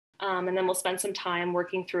and then we'll spend some time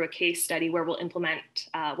working through a case study where we'll implement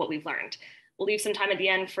what we've learned. We'll leave some time at the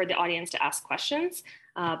end for the audience to ask questions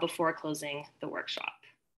before closing the workshop.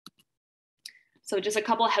 So just a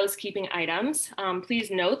couple of housekeeping items.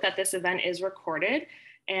 Please note that this event is recorded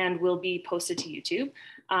and will be posted to YouTube.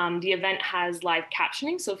 The event has live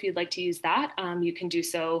captioning, so if you'd like to use that, you can do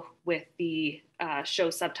so with the show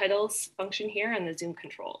subtitles function here and the Zoom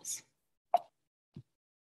controls.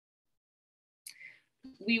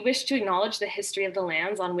 We wish to acknowledge the history of the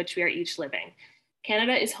lands on which we are each living.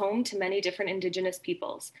 Canada is home to many different Indigenous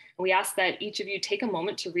peoples, and we ask that each of you take a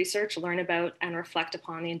moment to research, learn about, and reflect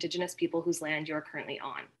upon the Indigenous people whose land you are currently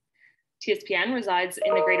on. TSPN resides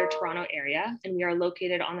in the Greater Toronto Area, and we are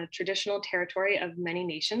located on the traditional territory of many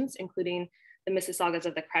nations, including the Mississaugas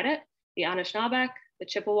of the Credit, the Anishinaabeg, the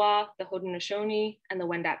Chippewa, the Haudenosaunee, and the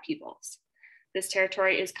Wendat peoples. This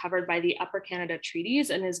territory is covered by the Upper Canada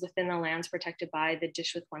Treaties and is within the lands protected by the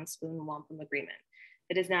Dish with One Spoon Wampum Agreement.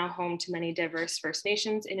 It is now home to many diverse First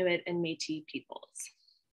Nations, Inuit, and Métis peoples.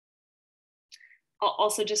 I'll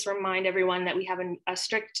also just remind everyone that we have a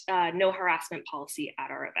strict no harassment policy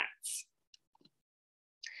at our events.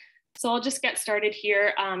 So I'll just get started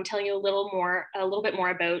here telling you a little bit more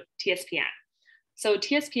about TSPN. So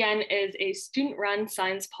TSPN is a student-run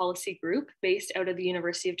science policy group based out of the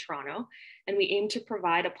University of Toronto, and we aim to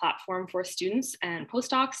provide a platform for students and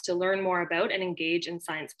postdocs to learn more about and engage in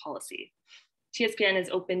science policy. TSPN is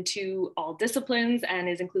open to all disciplines and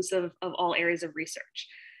is inclusive of all areas of research.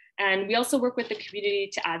 And we also work with the community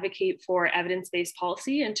to advocate for evidence-based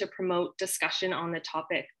policy and to promote discussion on the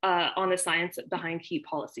topic, on the science behind key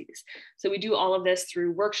policies. So we do all of this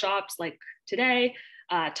through workshops like today,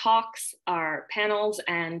 talks, our panels,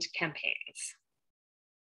 and campaigns.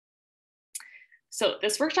 So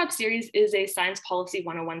this workshop series is a Science Policy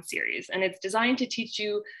 101 series, and it's designed to teach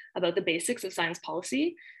you about the basics of science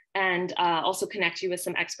policy and also connect you with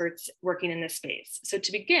some experts working in this space. So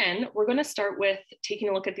to begin, we're going to start with taking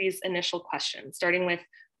a look at these initial questions, starting with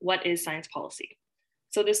what is science policy?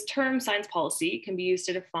 So this term science policy can be used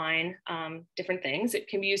to define different things. It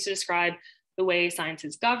can be used to describe the way science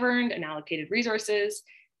is governed and allocated resources.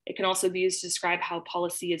 It can also be used to describe how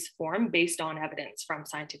policy is formed based on evidence from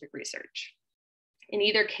scientific research. In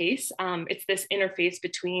either case, it's this interface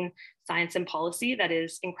between science and policy that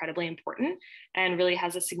is incredibly important and really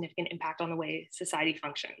has a significant impact on the way society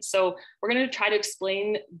functions. So we're going to try to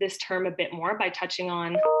explain this term a bit more by touching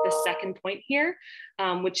on the second point here,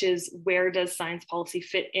 which is where does science policy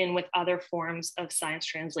fit in with other forms of science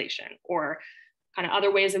translation or kind of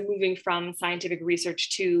other ways of moving from scientific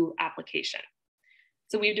research to application.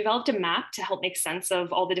 So we've developed a map to help make sense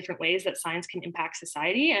of all the different ways that science can impact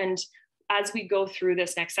society. And as we go through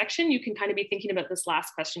this next section, you can kind of be thinking about this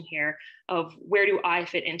last question here of where do I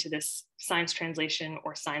fit into this science translation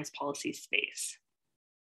or science policy space?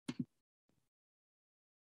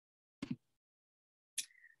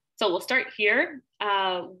 So we'll start here.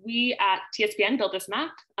 We at TSPN built this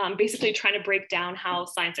map, basically trying to break down how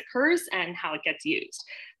science occurs and how it gets used.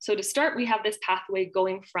 So to start, we have this pathway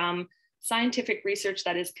going from scientific research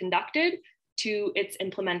that is conducted to its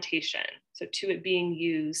implementation, so to it being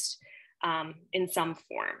used in some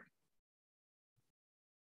form.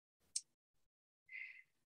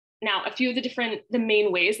 Now, a few of the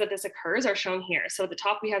main ways that this occurs are shown here. So at the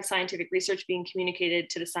top, we have scientific research being communicated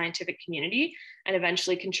to the scientific community and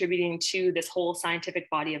eventually contributing to this whole scientific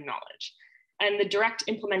body of knowledge. And the direct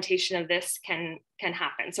implementation of this can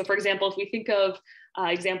happen. So for example, if we think of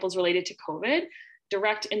examples related to COVID,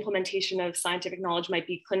 direct implementation of scientific knowledge might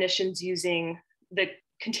be clinicians using the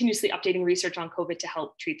continuously updating research on COVID to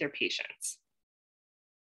help treat their patients.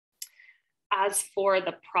 As for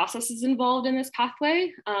the processes involved in this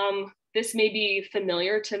pathway, this may be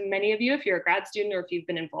familiar to many of you if you're a grad student or if you've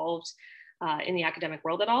been involved in the academic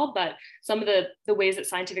world at all, but some of the ways that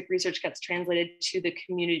scientific research gets translated to the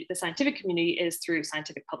community, the scientific community, is through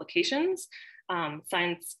scientific publications,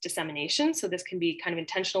 science dissemination. So this can be kind of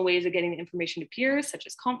intentional ways of getting the information to peers, such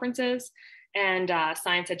as conferences, and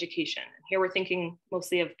science education. Here we're thinking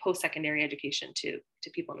mostly of post-secondary education to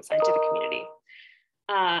people in the scientific community.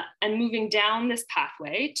 And moving down this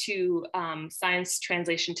pathway to science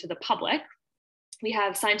translation to the public, we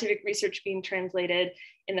have scientific research being translated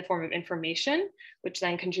in the form of information, which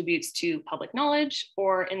then contributes to public knowledge,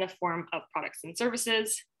 or in the form of products and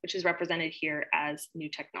services, which is represented here as new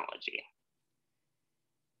technology.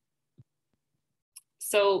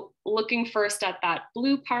 So looking first at that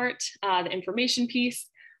blue part, the information piece,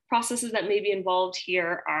 processes that may be involved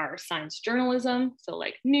here are science journalism, so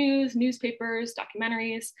like news, newspapers,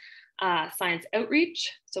 documentaries, Science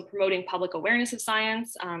outreach, so promoting public awareness of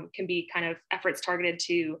science can be kind of efforts targeted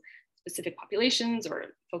to specific populations or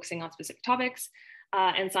focusing on specific topics,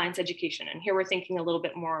 and science education. And here we're thinking a little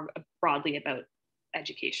bit more broadly about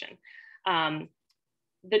education.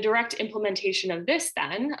 The direct implementation of this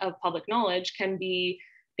then, of public knowledge, can be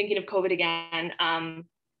thinking of COVID again,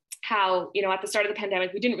 how, at the start of the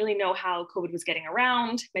pandemic, we didn't really know how COVID was getting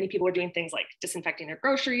around. Many people were doing things like disinfecting their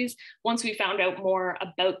groceries. Once we found out more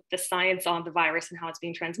about the science on the virus and how it's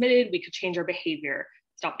being transmitted, we could change our behavior,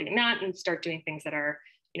 stop doing that, and start doing things that are,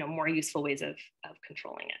 more useful ways of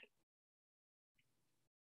controlling it.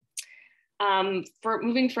 For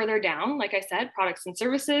moving further down, like I said, products and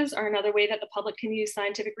services are another way that the public can use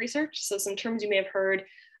scientific research. So some terms you may have heard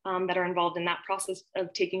that are involved in that process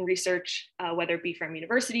of taking research, whether it be from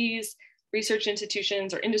universities, research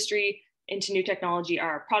institutions, or industry into new technology,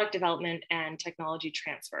 are product development and technology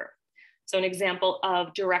transfer. So an example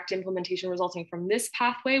of direct implementation resulting from this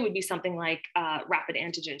pathway would be something like rapid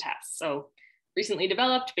antigen tests. So recently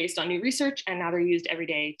developed based on new research, and now they're used every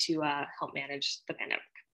day to help manage the pandemic.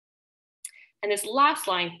 And this last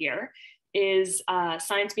line here is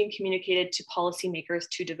science being communicated to policymakers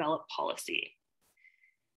to develop policy.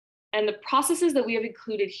 And the processes that we have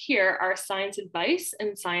included here are science advice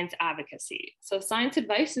and science advocacy. So science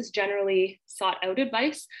advice is generally sought out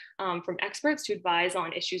advice from experts to advise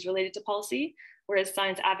on issues related to policy, whereas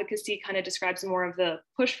science advocacy kind of describes more of the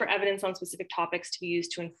push for evidence on specific topics to be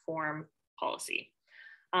used to inform policy.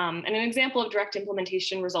 And an example of direct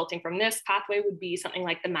implementation resulting from this pathway would be something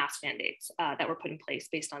like the mask mandates that were put in place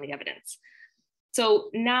based on the evidence. So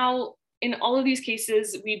now, in all of these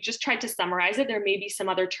cases, we've just tried to summarize it. There may be some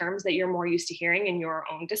other terms that you're more used to hearing in your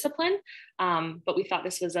own discipline, but we thought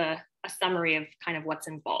this was a summary of kind of what's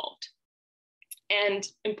involved. And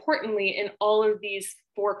importantly, in all of these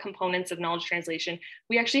 4 components of knowledge translation,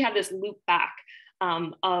 we actually have this loop back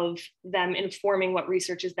of them informing what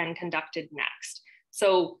research is then conducted next.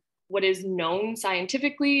 So what is known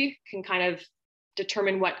scientifically can kind of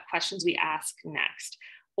determine what questions we ask next,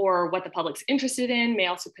 or what the public's interested in may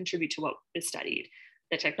also contribute to what is studied.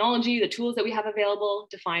 The technology, the tools that we have available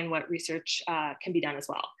define what research can be done as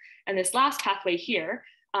well. And this last pathway here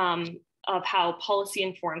of how policy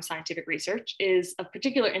informs scientific research is of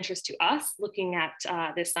particular interest to us, looking at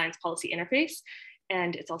this science policy interface.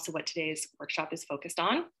 And it's also what today's workshop is focused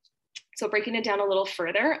on. So breaking it down a little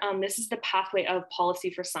further, this is the pathway of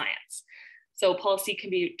policy for science. So policy can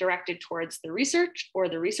be directed towards the research or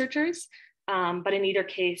the researchers, but in either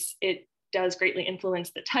case, it does greatly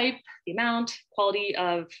influence the type, the amount, quality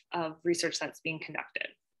of research that's being conducted.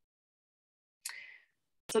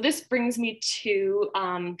 So this brings me to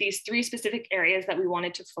these 3 specific areas that we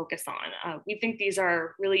wanted to focus on. We think these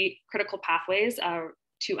are really critical pathways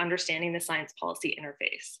to understanding the science policy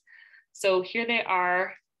interface. So here they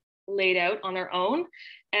are laid out on their own.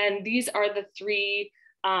 And these are the 3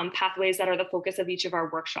 pathways that are the focus of each of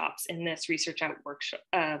our workshops in this Research at Work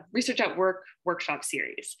workshop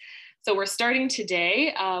series. So we're starting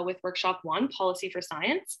today with workshop 1, Policy for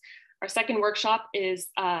Science. Our second workshop is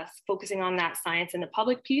focusing on that science in the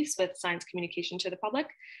public piece with science communication to the public.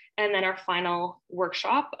 And then our final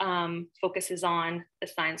workshop focuses on the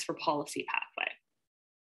science for policy pathway.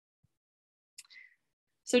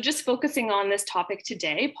 So just focusing on this topic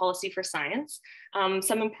today, policy for science,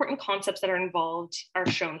 some important concepts that are involved are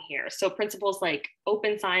shown here. So principles like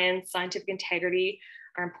open science, scientific integrity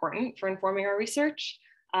are important for informing our research.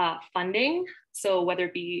 Funding, so whether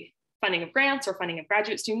it be funding of grants or funding of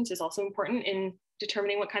graduate students, is also important in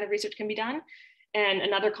determining what kind of research can be done. And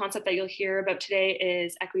another concept that you'll hear about today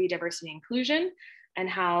is equity, diversity, and inclusion, and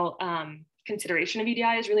how consideration of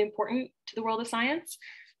EDI is really important to the world of science.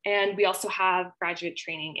 And we also have graduate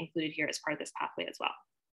training included here as part of this pathway as well.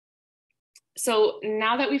 So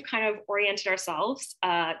now that we've kind of oriented ourselves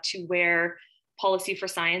to where policy for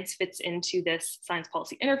science fits into this science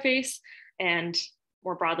policy interface, and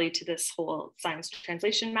more broadly to this whole science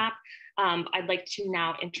translation map, I'd like to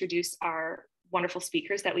now introduce our wonderful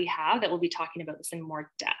speakers that we have that will be talking about this in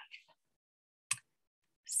more depth.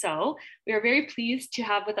 So we are very pleased to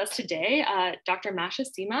have with us today Dr. Masha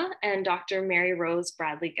Cemma and Dr. Mary Rose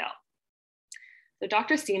Bradley-Gill. So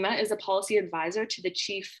Dr. Cemma is a policy advisor to the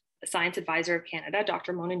Chief Science Advisor of Canada,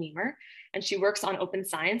 Dr. Mona Niemer, and she works on open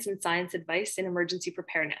science and science advice in emergency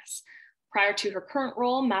preparedness. Prior to her current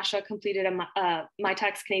role, Masha completed a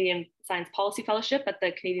MITAC's Canadian Science Policy Fellowship at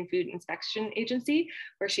the Canadian Food Inspection Agency,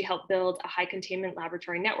 where she helped build a high containment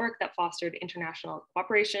laboratory network that fostered international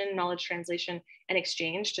cooperation, knowledge translation, and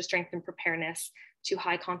exchange to strengthen preparedness to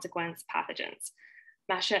high consequence pathogens.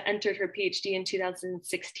 Masha entered her PhD in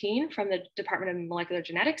 2016 from the Department of Molecular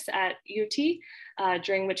Genetics at U of T,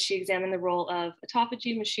 during which she examined the role of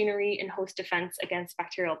autophagy, machinery, and host defense against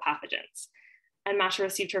bacterial pathogens. And Masha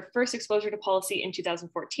received her first exposure to policy in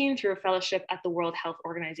 2014 through a fellowship at the World Health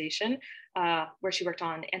Organization, where she worked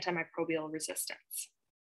on antimicrobial resistance.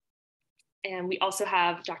 And we also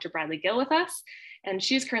have Dr. Bradley-Gill with us, and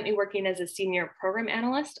she's currently working as a senior program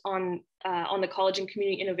analyst on the College and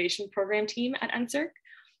Community Innovation Program team at NSERC.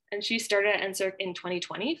 And she started at NSERC in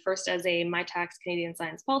 2020, first as a MyTax Canadian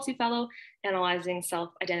Science Policy Fellow, analyzing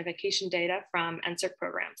self-identification data from NSERC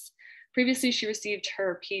programs. Previously, she received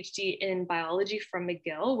her PhD in biology from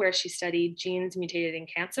McGill, where she studied genes mutated in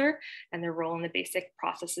cancer and their role in the basic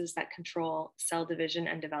processes that control cell division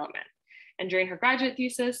and development. And during her graduate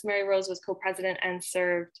thesis, Mary Rose was co-president and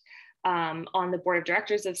served on the board of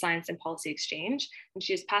directors of Science and Policy Exchange. And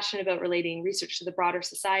she is passionate about relating research to the broader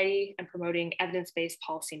society and promoting evidence-based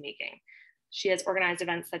policymaking. She has organized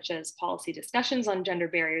events such as policy discussions on gender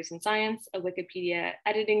barriers in science, a Wikipedia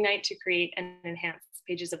editing night to create and enhance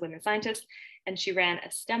pages of women scientists, and she ran a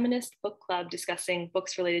STEMinist book club discussing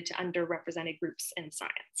books related to underrepresented groups in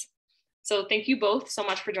science. So thank you both so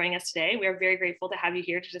much for joining us today. We are very grateful to have you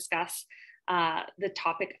here to discuss the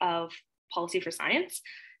topic of policy for science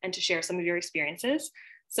and to share some of your experiences.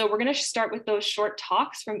 So we're going to start with those short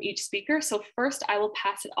talks from each speaker. So first, I will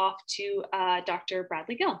pass it off to Dr.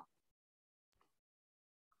 Bradley-Gill.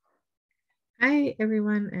 Hi,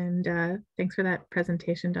 everyone, and thanks for that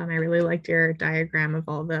presentation, Dawn. I really liked your diagram of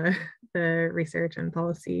all the research and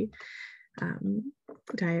policy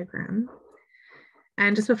diagram.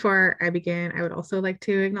 And just before I begin, I would also like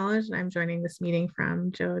to acknowledge that I'm joining this meeting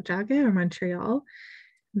from Tiohtià:ke, or Montreal.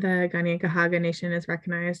 The Kanien'kehá:ka Nation is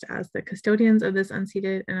recognized as the custodians of this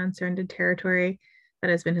unceded and unsurrendered territory that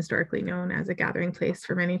has been historically known as a gathering place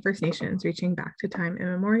for many First Nations reaching back to time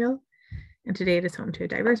immemorial. And today it is home to a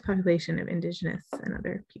diverse population of Indigenous and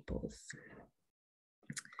other peoples.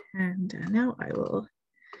 And now I will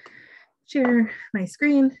share my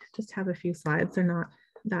screen, just have a few slides. They're not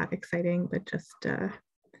that exciting, but just to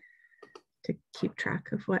keep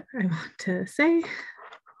track of what I want to say.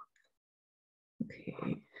 Okay,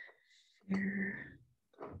 share.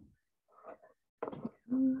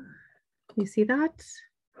 You see that?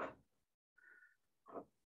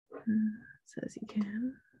 Says you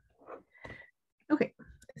can. Okay,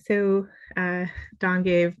 so Dawn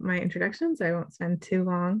gave my introduction, so I won't spend too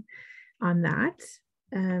long on that.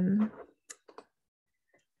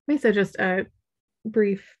 So just a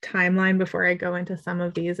brief timeline before I go into some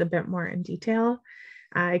of these a bit more in detail.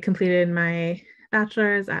 I completed my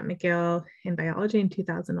bachelor's at McGill in biology in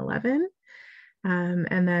 2011.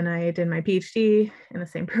 And then I did my PhD in the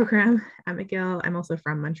same program at McGill. I'm also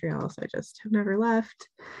from Montreal, so I just have never left.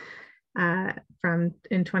 In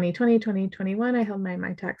 2020, 2021, I held my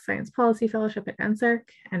MyTax Science Policy Fellowship at NSERC,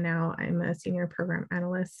 and now I'm a senior program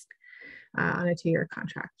analyst on a 2-year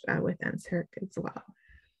contract with NSERC as well.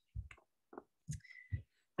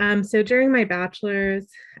 So during my bachelor's,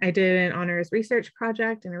 I did an honors research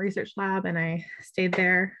project in a research lab, and I stayed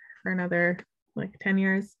there for another like 10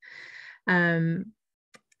 years. My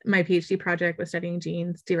PhD project was studying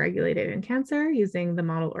genes deregulated in cancer using the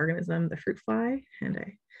model organism, the fruit fly, and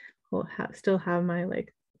I will still have my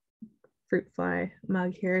like fruit fly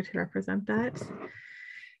mug here to represent that.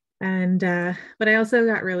 And but I also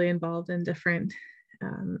got really involved in different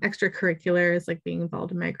extracurriculars, like being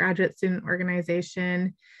involved in my graduate student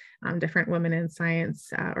organization, different women in science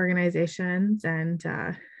organizations, and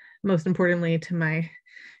most importantly to my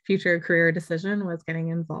future career decision was getting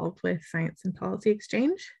involved with Science and Policy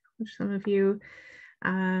Exchange, which some of you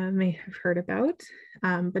may have heard about,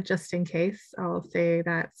 but just in case, I'll say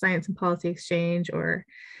that Science and Policy Exchange, or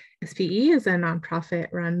SPE, is a nonprofit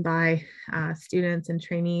run by students and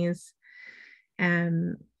trainees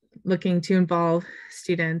and looking to involve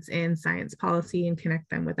students in science policy and connect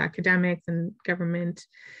them with academics and government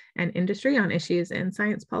and industry on issues in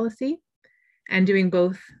science policy, and doing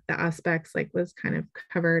both the aspects like was kind of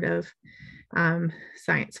covered of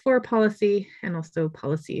science for policy and also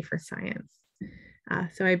policy for science.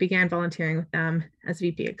 So I began volunteering with them as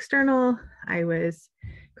VP External. I was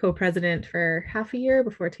co-president for half a year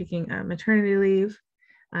before taking maternity leave.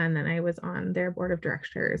 And then I was on their board of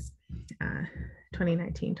directors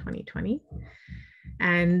 2019, 2020.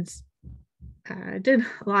 And did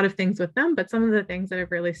a lot of things with them, but some of the things that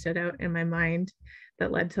have really stood out in my mind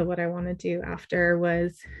that led to what I want to do after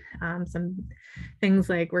was some things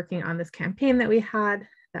like working on this campaign that we had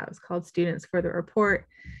that was called Students for the Report,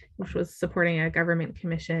 which was supporting a government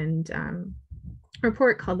commissioned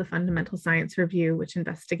report called the Fundamental Science Review, which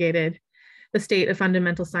investigated the state of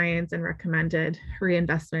fundamental science and recommended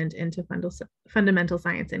reinvestment into fundamental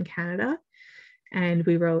science in Canada. And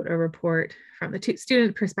we wrote a report from the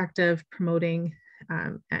student perspective promoting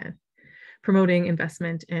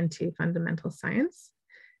investment into fundamental science,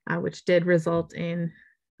 which did result in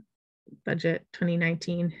budget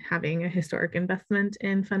 2019 having a historic investment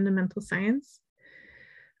in fundamental science.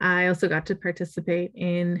 I also got to participate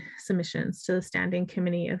in submissions to the Standing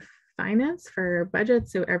Committee of Finance for budget.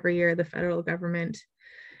 So every year the federal government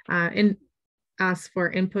asks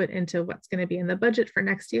for input into what's going to be in the budget for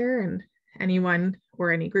next year, and anyone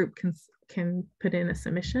or any group can put in a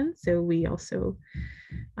submission. So we also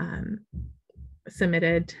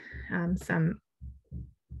submitted some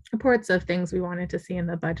reports of things we wanted to see in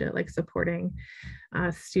the budget, like supporting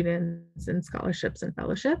students in scholarships and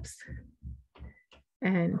fellowships,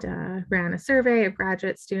 and ran a survey of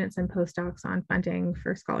graduate students and postdocs on funding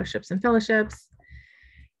for scholarships and fellowships.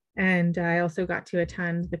 And I also got to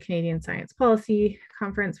attend the Canadian Science Policy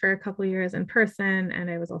Conference for a couple of years in person, and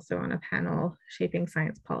I was also on a panel shaping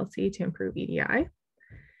science policy to improve EDI.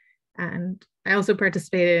 And I also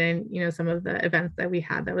participated in, some of the events that we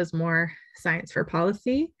had that was more science for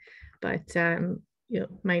policy. But you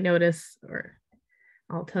might notice, or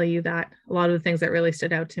I'll tell you that a lot of the things that really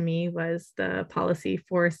stood out to me was the policy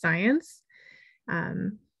for science.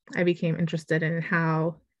 I became interested in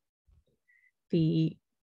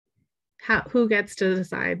who gets to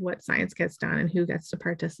decide what science gets done and who gets to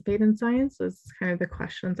participate in science was kind of the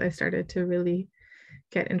questions I started to really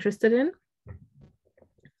get interested in.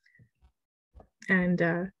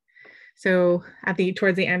 And so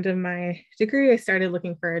towards the end of my degree, I started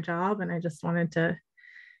looking for a job, and I just wanted to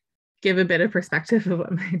give a bit of perspective of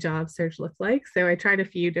what my job search looked like. So I tried a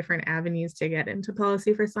few different avenues to get into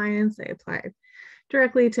policy for science. I applied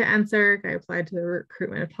directly to NSERC. I applied to the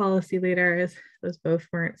recruitment of policy leaders. Those both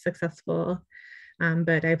weren't successful,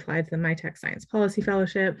 but I applied to the MyTech Science Policy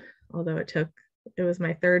Fellowship, although it was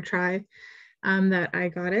my third try that I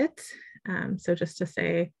got it. So just to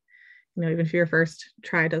say, even if your first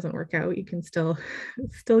try doesn't work out, you can still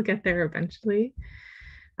get there eventually.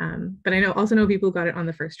 But I also know people who got it on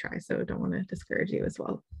the first try, so don't want to discourage you as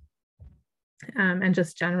well. And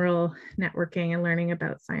just general networking and learning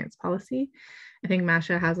about science policy. I think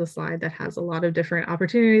Masha has a slide that has a lot of different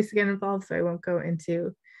opportunities to get involved, so I won't go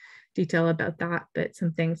into detail about that, but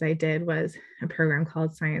some things I did was a program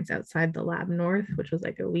called Science Outside the Lab North, which was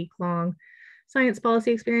like a week-long science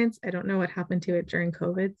policy experience. I don't know what happened to it during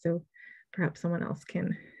COVID, so perhaps someone else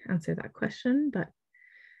can answer that question. But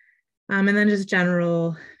and then just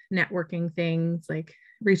general networking things like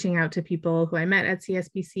reaching out to people who I met at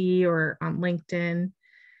CSBC or on LinkedIn,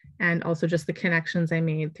 and also just the connections I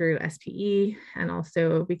made through SPE, and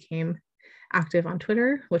also became active on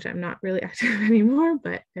Twitter, which I'm not really active anymore,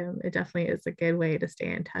 but it definitely is a good way to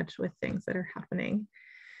stay in touch with things that are happening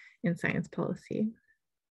in science policy.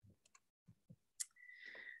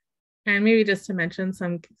 And maybe just to mention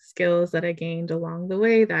some skills that I gained along the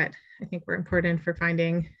way that I think were important for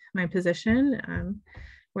finding my position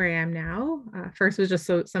where I am now. First was just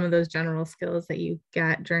some of those general skills that you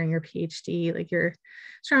get during your PhD, like your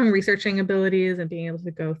strong researching abilities and being able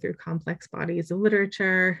to go through complex bodies of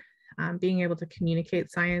literature, being able to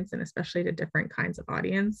communicate science and especially to different kinds of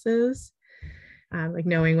audiences, like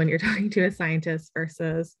knowing when you're talking to a scientist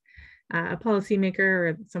versus a policymaker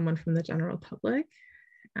or someone from the general public.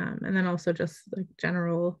 And then also just like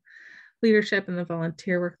general leadership and the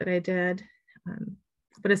volunteer work that I did.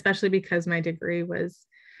 But especially because my degree was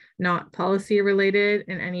not policy related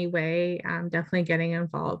in any way, definitely getting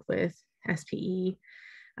involved with SPE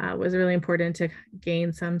was really important to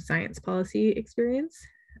gain some science policy experience.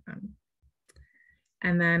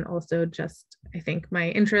 And then also just, I think my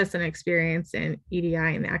interest and experience in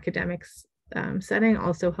EDI in the academics setting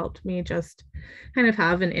also helped me just kind of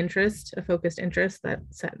have an interest, a focused interest that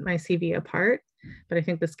set my CV apart. But I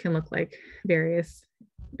think this can look like various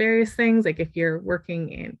things. Like if you're working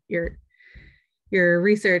in your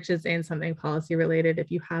research is in something policy related,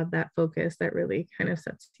 if you have that focus that really kind of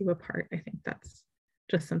sets you apart, I think that's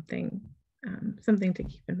just something to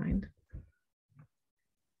keep in mind.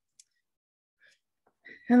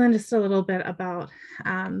 And then just a little bit about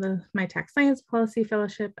the MyTech Science Policy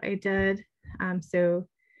Fellowship I did. So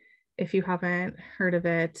if you haven't heard of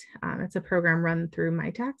it, it's a program run through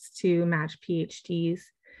MyTech to match PhDs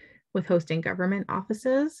with hosting government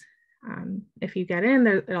offices. If you get in,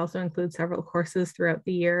 it also includes several courses throughout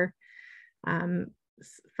the year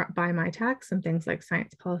by MyTech, some things like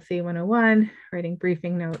Science Policy 101, writing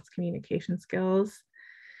briefing notes, communication skills,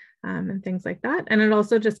 and things like that. And it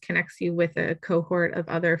also just connects you with a cohort of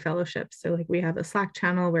other fellowships. So like we have a Slack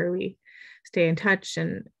channel where we stay in touch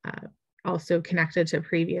and also connected to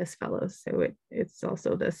previous fellows. So it's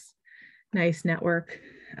also this nice network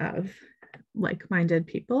of like-minded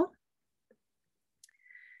people.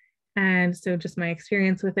 And so just my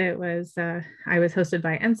experience with it was I was hosted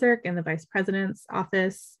by NSERC in the Vice President's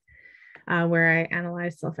office, where I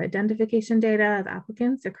analyzed self-identification data of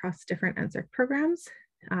applicants across different NSERC programs.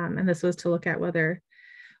 And this was to look at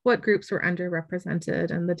what groups were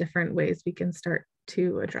underrepresented and the different ways we can start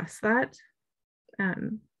to address that.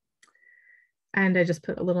 And I just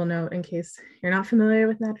put a little note in case you're not familiar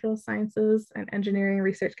with Natural Sciences and Engineering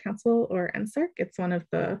Research Council, or NSERC. It's one of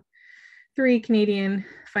the 3 Canadian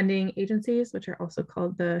funding agencies, which are also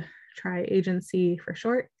called the Tri-Agency for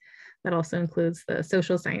short. That also includes the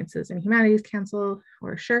Social Sciences and Humanities Council,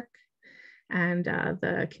 or SSHRC, and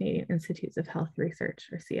the Canadian Institutes of Health Research,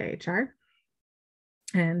 or CIHR.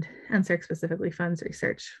 And NSERC specifically funds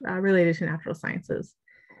research related to natural sciences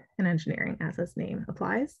and engineering, as its name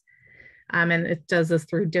applies. And it does this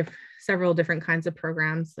through several different kinds of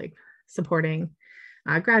programs, like supporting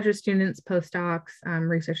graduate students, postdocs,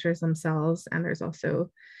 researchers themselves. And there's also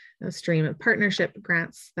a stream of partnership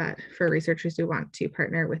grants that for researchers who want to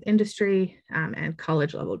partner with industry, and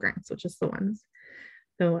college level grants, which is the ones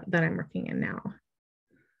that I'm working in now.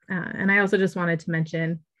 And I also just wanted to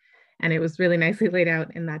mention, and it was really nicely laid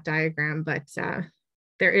out in that diagram, but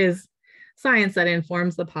there is science that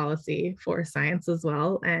informs the policy for science as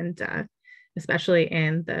well. And especially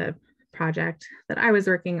in the project that I was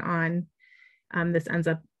working on, this ends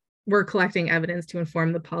up, we're collecting evidence to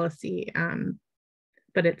inform the policy,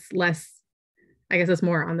 but it's less, I guess it's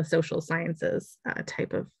more on the social sciences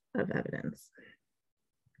type of evidence.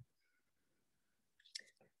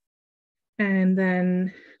 And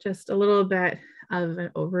then just a little bit of an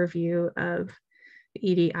overview of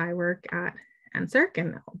the EDI work at NSERC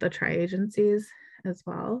and the tri-agencies as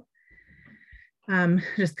well.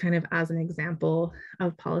 Just kind of as an example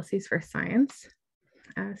of policies for science.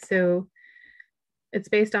 So it's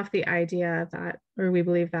based off the idea that, or we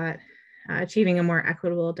believe that achieving a more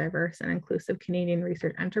equitable, diverse, and inclusive Canadian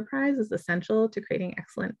research enterprise is essential to creating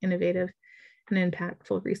excellent, innovative, and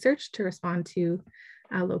impactful research to respond to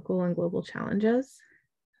local and global challenges.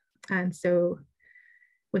 And so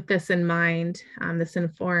with this in mind, this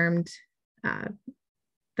informed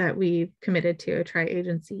that we committed to a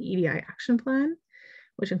tri-agency EDI action plan,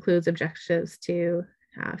 which includes objectives to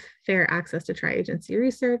fair access to tri-agency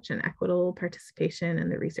research and equitable participation in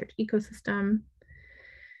the research ecosystem.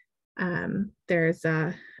 There's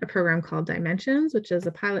a program called Dimensions, which is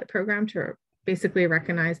a pilot program to basically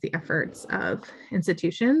recognize the efforts of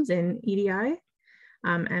institutions in EDI,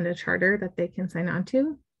 and a charter that they can sign on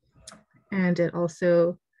to. And it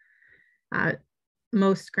also,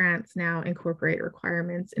 most grants now incorporate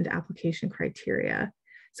requirements into application criteria.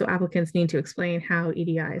 So applicants need to explain how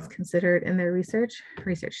EDI is considered in their research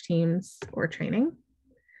teams, or training.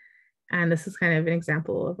 And this is kind of an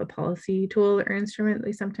example of a policy tool or instrument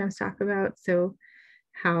we sometimes talk about. So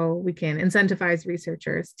how we can incentivize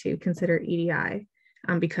researchers to consider EDI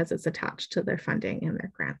because it's attached to their funding and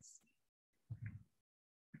their grants.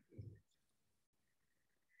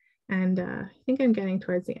 And I think I'm getting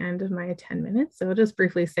towards the end of my 10 minutes. So I'll just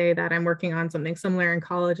briefly say that I'm working on something similar in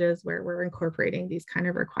colleges where we're incorporating these kind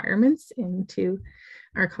of requirements into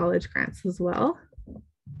our college grants as well.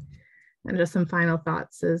 And just some final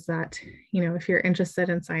thoughts is that, if you're interested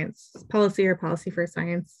in science policy or policy for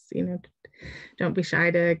science, don't be shy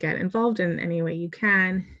to get involved in any way you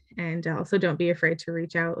can. And also don't be afraid to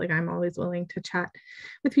reach out. Like, I'm always willing to chat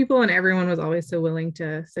with people, and everyone was always so willing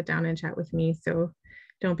to sit down and chat with me. So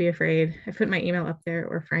don't be afraid. I put my email up there,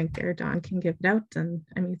 or Frank or Don can give it out, and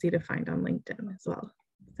I'm easy to find on LinkedIn as well.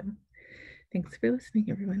 So thanks for listening,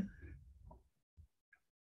 everyone.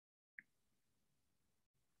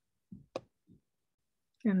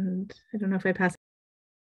 And I don't know if I pass.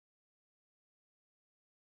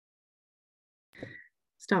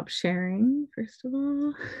 Stop sharing, first of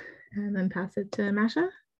all, and then pass it to Masha.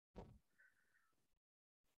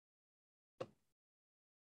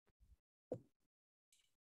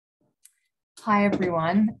 Hi,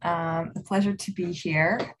 everyone. A pleasure to be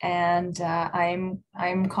here. And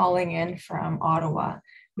I'm calling in from Ottawa,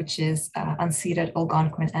 which is unceded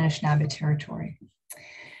Algonquin and Anishinaabe territory.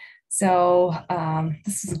 So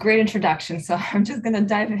this is a great introduction. So I'm just going to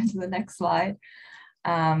dive into the next slide.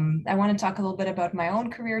 I want to talk a little bit about my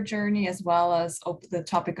own career journey, as well as the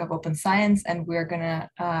topic of open science. And we're going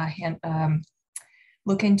to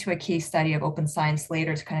look into a case study of open science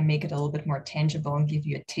later to kind of make it a little bit more tangible and give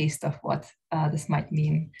you a taste of what this might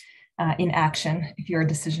mean in action if you're a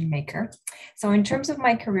decision maker. So in terms of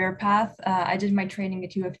my career path, I did my training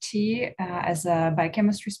at U of T as a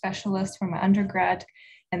biochemistry specialist for my undergrad,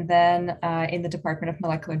 and then in the Department of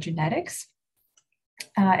Molecular Genetics.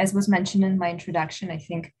 As was mentioned in my introduction, I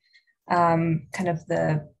think kind of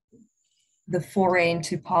the foray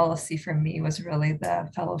into policy for me was really the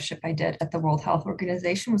fellowship I did at the World Health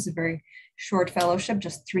Organization. It was a very short fellowship,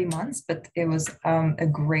 just 3 months, but it was a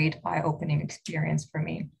great eye-opening experience for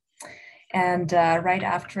me. And right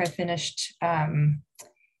after I finished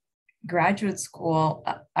graduate school,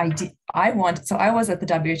 I was at the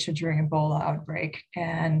WHO during Ebola outbreak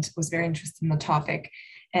and was very interested in the topic.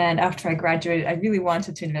 And after I graduated, I really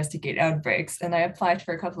wanted to investigate outbreaks, and I applied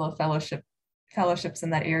for a couple of fellowships in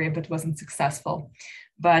that area, but wasn't successful.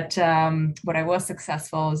 But what I was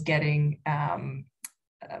successful was getting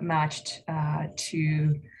matched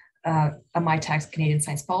to a MyTax Canadian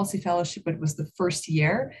Science Policy Fellowship. It was the first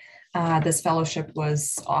year this fellowship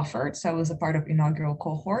was offered. So I was a part of inaugural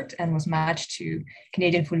cohort and was matched to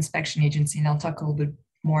Canadian Food Inspection Agency. And I'll talk a little bit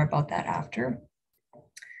more about that after.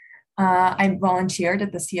 I volunteered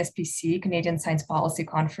at the CSPC, Canadian Science Policy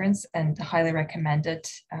Conference, and highly recommend it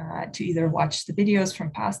to either watch the videos from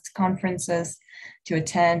past conferences, to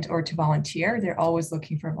attend, or to volunteer. They're always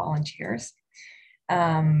looking for volunteers.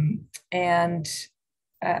 And then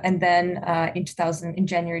in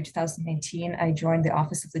January 2019, I joined the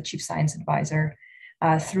Office of the Chief Science Advisor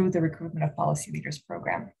through the Recruitment of Policy Leaders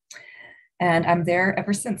program. And I'm there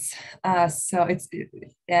ever since. So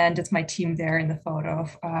it's my team there in the photo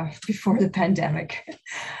before the pandemic.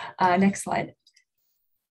 Next slide.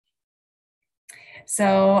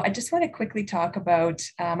 So I just want to quickly talk about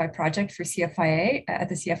my project for CFIA at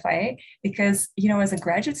the CFIA, because, you know, as a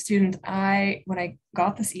graduate student, when I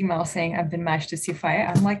got this email saying I've been matched to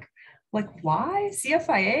CFIA, I'm like, why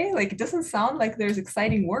CFIA? Like, it doesn't sound like there's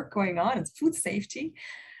exciting work going on. It's food safety.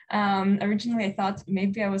 Originally, I thought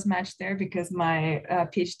maybe I was matched there because my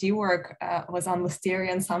PhD work was on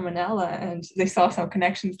Listeria and Salmonella, and they saw some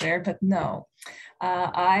connections there, but no.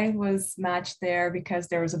 I was matched there because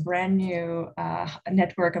there was a brand new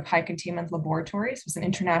network of high containment laboratories. It was an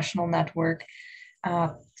international network,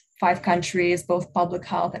 5 countries, both public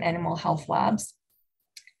health and animal health labs.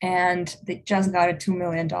 And they just got a $2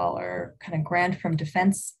 million kind of grant from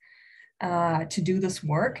Defense to do this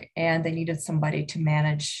work, and they needed somebody to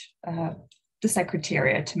manage the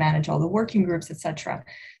secretariat, to manage all the working groups, etc.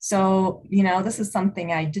 So, you know, this is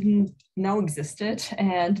something I didn't know existed,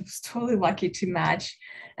 and was totally lucky to match,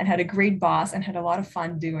 and had a great boss and had a lot of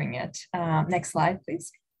fun doing it. Next slide,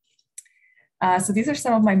 please. So these are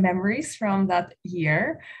some of my memories from that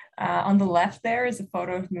year. On the left there is a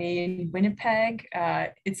photo of me in Winnipeg.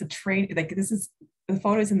 It's a the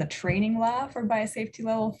photo is in the training lab for Biosafety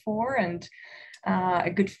Level 4, and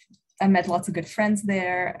I met lots of good friends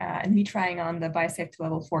there, and me trying on the Biosafety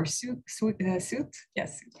Level 4 suit,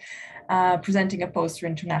 yes, presenting a poster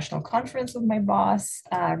international conference with my boss,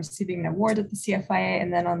 receiving an award at the CFIA,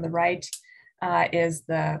 and then on the right is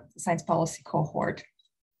the science policy cohort.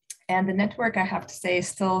 And the network, I have to say, is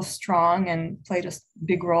still strong and played a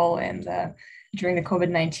big role during the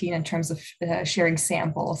COVID-19 in terms of sharing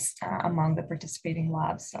samples among the participating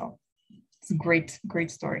labs. So it's a great, great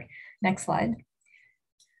story. Next slide.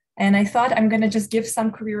 And I thought I'm going to just give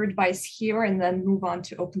some career advice here and then move on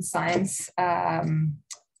to open science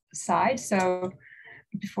side. So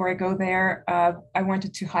before I go there, I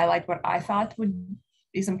wanted to highlight what I thought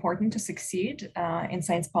is important to succeed in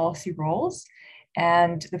science policy roles.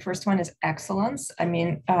 And the first one is excellence. I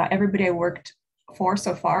mean, everybody I worked for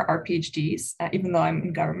so far are PhDs, even though I'm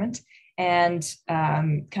in government, and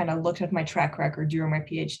kind of looked at my track record during my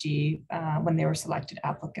PhD when they were selected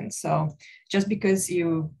applicants. So just because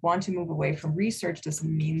you want to move away from research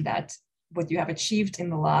doesn't mean that what you have achieved in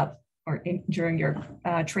the lab or during your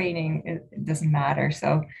training, it doesn't matter.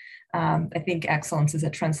 So I think excellence is a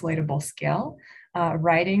translatable skill.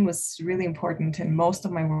 Writing was really important, and most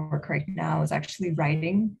of my work right now is actually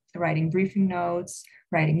writing briefing notes,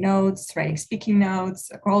 writing speaking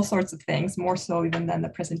notes, all sorts of things, more so even than the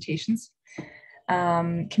presentations.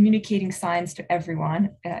 Communicating science to everyone,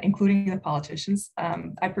 including the politicians.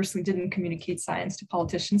 I personally didn't communicate science to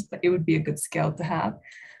politicians, but it would be a good skill to have.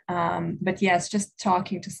 But yes, just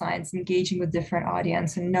talking to science, engaging with different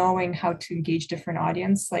audience, and knowing how to engage different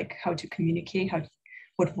audience, like how to communicate,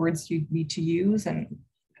 what words you need to use, and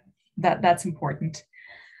that's important.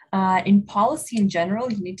 In policy in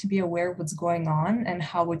general, you need to be aware of what's going on and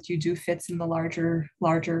how what you do fits in the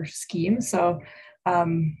larger scheme. So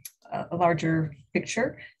a larger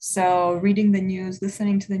picture. So reading the news,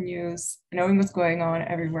 listening to the news, knowing what's going on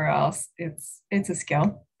everywhere else, it's a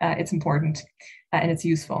skill. it's important and it's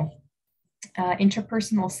useful.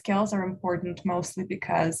 Interpersonal skills are important mostly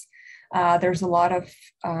because there's a lot of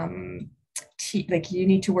like you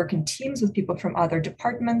need to work in teams with people from other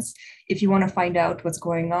departments. If you want to find out what's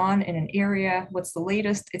going on in an area, what's the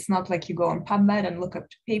latest, it's not like you go on PubMed and look up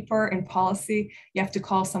paper in policy. You have to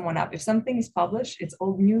call someone up. If something is published, it's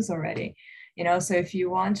old news already. You know, so if you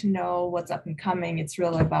want to know what's up and coming, it's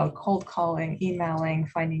really about cold calling, emailing,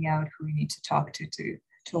 finding out who you need to talk to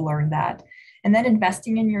learn that. And then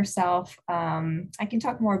investing in yourself. I can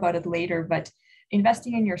talk more about it later, but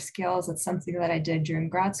investing in your skills, it's something that I did during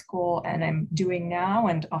grad school and I'm doing now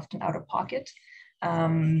and often out of pocket.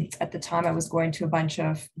 At the time, I was going to a bunch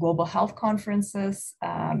of global health conferences,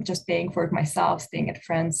 just paying for it myself, staying at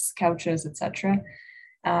friends' couches, etc.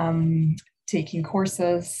 Taking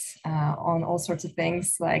courses on all sorts of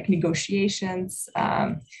things like negotiations,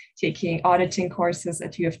 taking auditing courses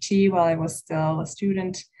at U of T while I was still a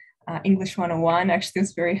student. English 101 actually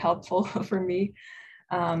was very helpful for me.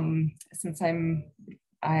 Since I'm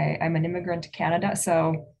an immigrant to Canada,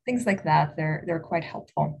 so things like that, they're quite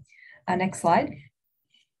helpful. Next slide.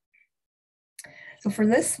 So for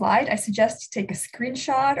this slide, I suggest you take a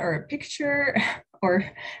screenshot or a picture, or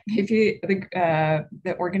maybe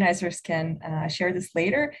the organizers can share this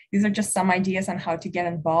later. These are just some ideas on how to get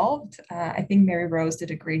involved. I think Mary Rose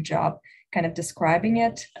did a great job kind of describing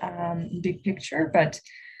it, big picture, but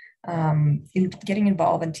in getting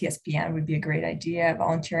involved in TSPN would be a great idea.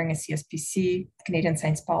 Volunteering at CSPC, Canadian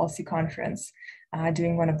Science Policy Conference,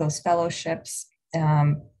 doing one of those fellowships,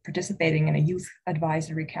 participating in a youth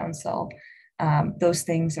advisory council. Those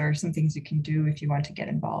things are some things you can do if you want to get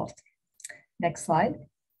involved. Next slide.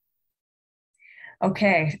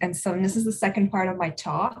 Okay, and so this is the second part of my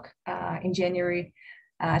talk. In January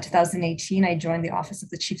 2018, I joined the Office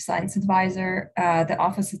of the Chief Science Advisor. The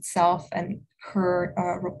office itself and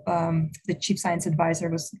the Chief Science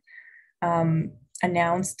Advisor was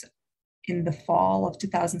announced in the fall of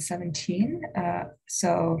 2017.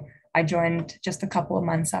 So I joined just a couple of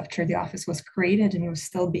months after the office was created and it was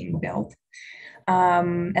still being built.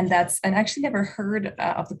 And I actually never heard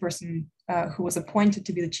of the person who was appointed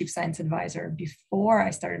to be the Chief Science Advisor before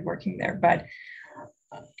I started working there, but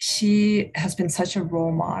she has been such a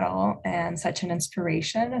role model and such an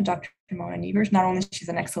inspiration. And Dr. Mona Nevers, not only she's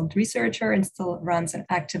an excellent researcher and still runs an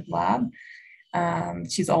active lab,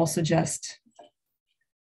 she's also just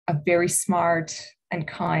a very smart and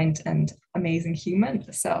kind and amazing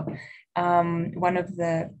human. So one of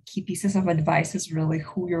the key pieces of advice is really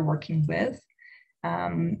who you're working with.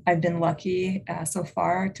 I've been lucky so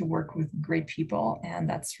far to work with great people, and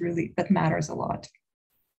that matters a lot.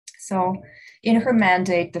 So in her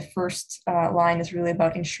mandate, the first line is really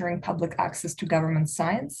about ensuring public access to government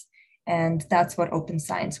science. And that's what open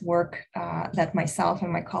science work that myself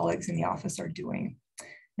and my colleagues in the office are doing.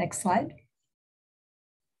 Next slide.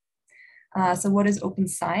 So what is open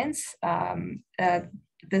science? I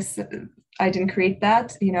didn't create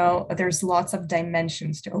that. You know, there's lots of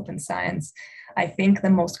dimensions to open science. I think the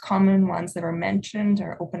most common ones that are mentioned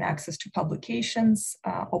are open access to publications,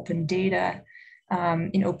 open data.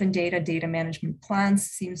 In open data, data management plans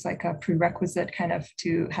seems like a prerequisite kind of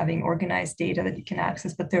to having organized data that you can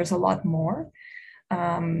access, but there's a lot more.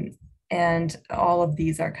 And all of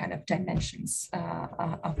these are kind of dimensions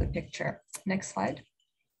of the picture. Next slide.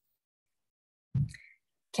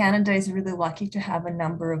 Canada is really lucky to have a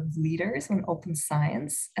number of leaders in open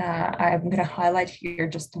science. I'm going to highlight here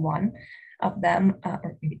just one of them,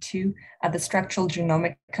 or maybe two. The Structural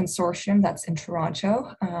Genomic Consortium that's in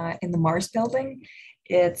Toronto, in the Mars building.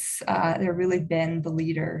 They've really been the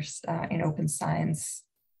leaders in open science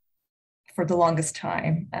for the longest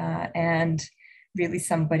time. And really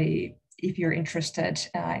somebody, if you're interested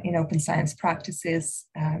in open science practices,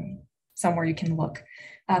 somewhere you can look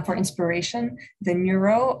for inspiration. The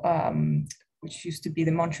Neuro, which used to be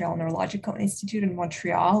the Montreal Neurological Institute in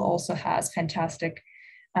Montreal, also has fantastic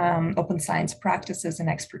open science practices and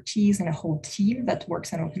expertise and a whole team that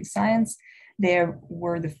works on open science. They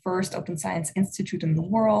were the first open science institute in the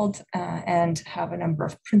world and have a number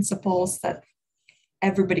of principles that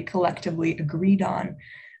everybody collectively agreed on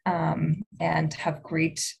and have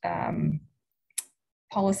great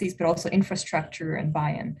policies, but also infrastructure and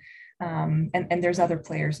buy-in. And there's other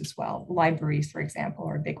players as well. Libraries, for example,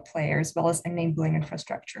 are a big player, as well as enabling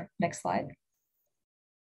infrastructure. Next slide.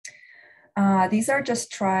 These are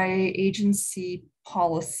just tri-agency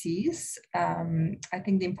policies. I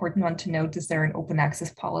think the important one to note is they're an open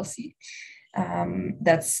access policy.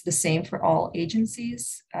 That's the same for all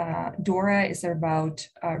agencies. DORA is about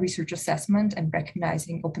research assessment and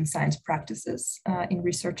recognizing open science practices in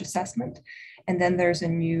research assessment. And then there's a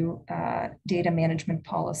new data management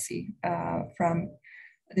policy from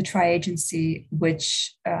the tri-agency,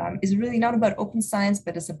 which is really not about open science,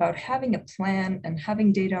 but it's about having a plan and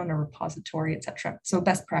having data on a repository, etc. So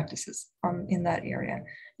best practices in that area.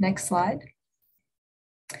 Next slide.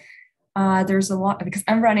 There's a lot, because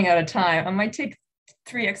I'm running out of time. I might take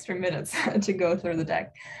 3 extra minutes to go through the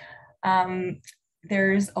deck.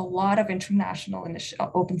 There's a lot of international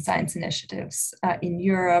open science initiatives in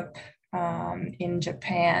Europe, in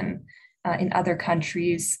Japan, in other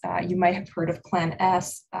countries. You might have heard of Plan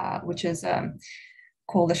S, which is a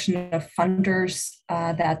coalition of funders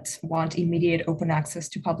that want immediate open access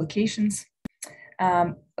to publications.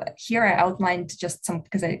 Here I outlined just some,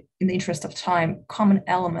 because in the interest of time, common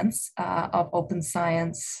elements of open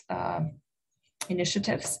science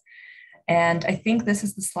initiatives. And I think this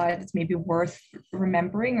is the slide that's maybe worth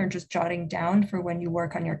remembering or just jotting down for when you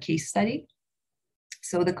work on your case study.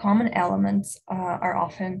 So the common elements are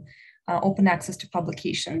often open access to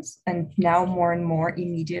publications, and now more and more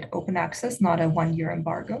immediate open access, not a one-year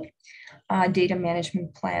embargo, data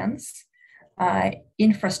management plans,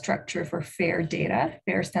 infrastructure for fair data.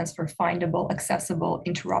 FAIR stands for findable, accessible,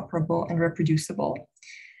 interoperable, and reproducible,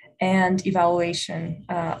 and evaluation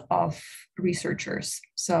of researchers.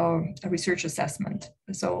 So a research assessment.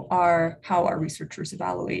 So how are researchers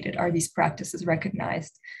evaluated? Are these practices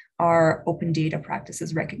recognized? Are open data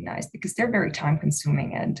practices recognized? Because they're very time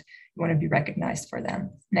consuming and you want to be recognized for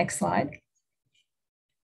them. Next slide.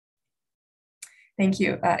 Thank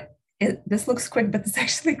you. This looks quick, but it's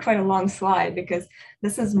actually quite a long slide because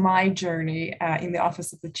this is my journey in the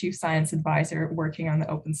Office of the Chief Science Advisor working on the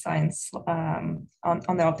open science, on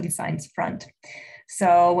the open science front.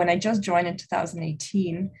 So when I just joined in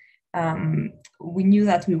 2018, we knew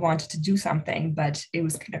that we wanted to do something, but it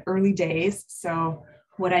was kind of early days. So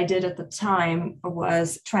what I did at the time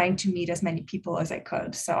was trying to meet as many people as I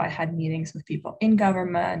could. So I had meetings with people in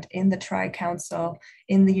government, in the Tri-Council,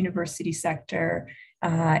 in the university sector,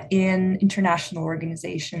 in international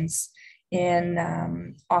organizations, in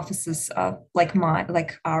offices of like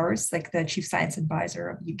ours, like the Chief Science Advisor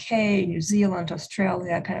of UK, New Zealand,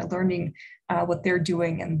 Australia, kind of learning what they're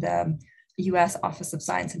doing in the US Office of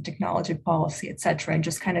Science and Technology Policy, et cetera, and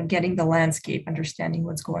just kind of getting the landscape, understanding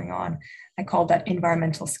what's going on. I call that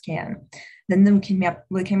environmental scan. Then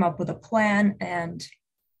we came up with a plan and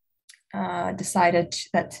decided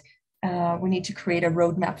that we need to create a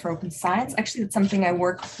roadmap for open science. Actually, it's something I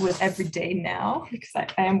work with every day now because I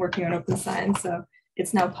am working on open science. So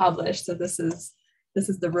it's now published. So this is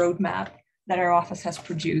the roadmap that our office has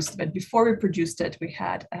produced. But before we produced it, we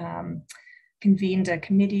had convened a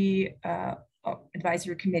committee,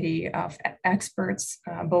 advisory committee of experts,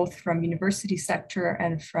 both from university sector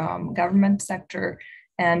and from government sector.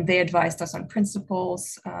 And they advised us on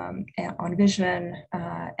principles, on vision,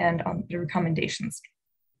 and on the recommendations.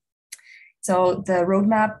 So the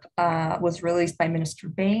roadmap was released by Minister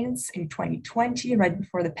Baines in 2020, right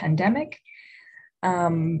before the pandemic.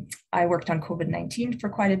 I worked on COVID-19 for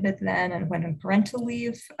quite a bit then and went on parental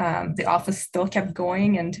leave. The office still kept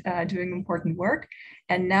going and doing important work.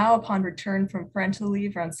 And now upon return from parental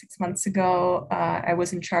leave around 6 months ago, I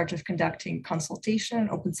was in charge of conducting consultation and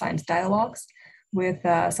open science dialogues with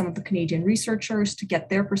some of the Canadian researchers to get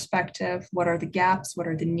their perspective. What are the gaps? What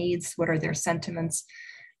are the needs? What are their sentiments?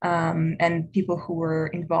 And people who were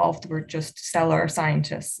involved were just stellar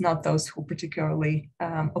scientists, not those who particularly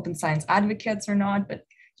open science advocates or not, but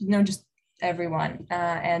just everyone.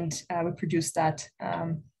 And we produced that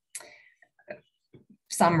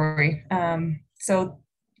summary. So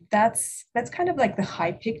that's kind of like the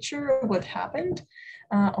high picture of what happened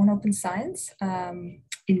on open science from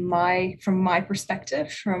my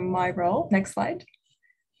perspective, from my role. Next slide.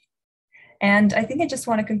 And I think I just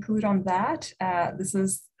want to conclude on that. This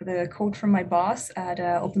is the quote from my boss at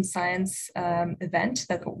an open science event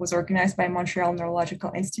that was organized by Montreal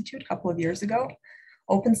Neurological Institute a couple of years ago.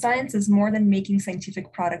 Open science is more than making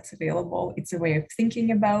scientific products available. It's a way of thinking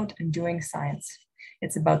about and doing science.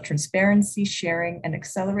 It's about transparency, sharing, and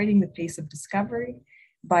accelerating the pace of discovery.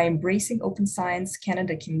 By embracing open science,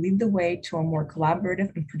 Canada can lead the way to a more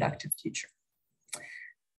collaborative and productive future.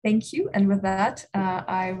 Thank you. And with that,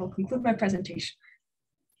 I will conclude my presentation.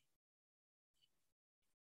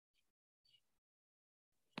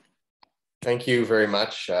 Thank you very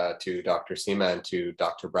much to Dr. Cemma and to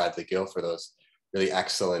Dr. Bradley-Gill for those really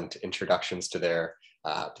excellent introductions to their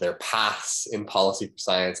paths in policy for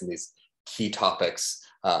science and these key topics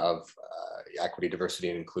equity, diversity,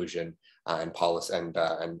 and inclusion and policy and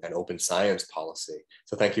open science policy.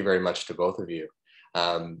 So thank you very much to both of you.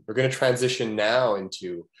 We're going to transition now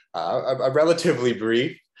into a relatively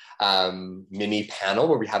brief mini panel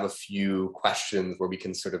where we have a few questions where we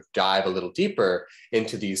can sort of dive a little deeper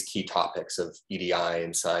into these key topics of EDI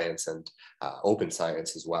and science and open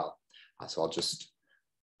science as well. So I'll just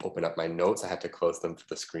open up my notes. I had to close them for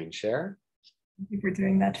the screen share. Thank you for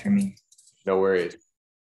doing that for me. No worries.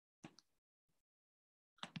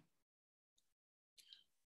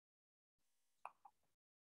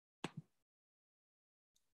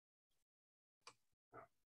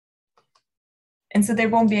 And so there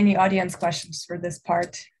won't be any audience questions for this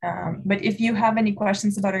part. But if you have any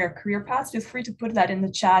questions about our career paths, feel free to put that in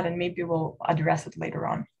the chat and maybe we'll address it later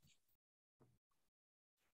on.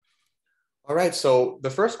 All right, so the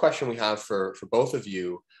first question we have for both of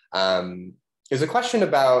you is a question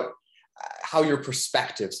about how your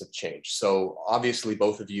perspectives have changed. So obviously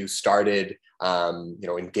both of you started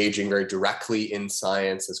engaging very directly in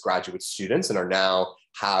science as graduate students and are now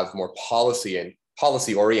have more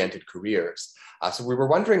policy-oriented careers. So we were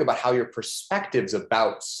wondering about how your perspectives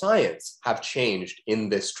about science have changed in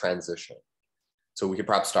this transition. So we could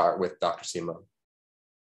perhaps start with Dr. Cemma.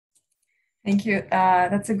 Thank you.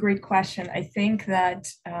 That's a great question. I think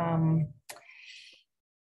that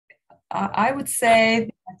I would say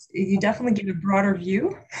that you definitely give a broader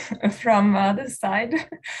view from this side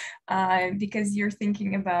because you're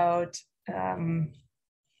thinking about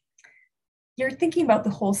the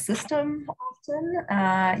whole system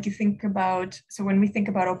often. You think about, so when we think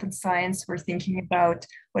about open science, we're thinking about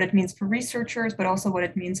what it means for researchers, but also what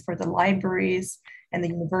it means for the libraries and the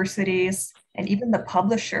universities and even the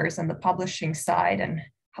publishers and the publishing side and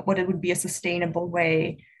what it would be a sustainable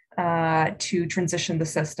way to transition the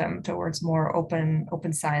system towards more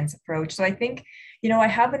open science approach. So I think, I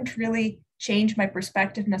haven't really changed my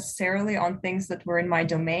perspective necessarily on things that were in my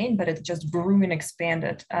domain, but it just grew and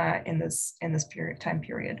expanded in this time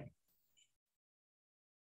period.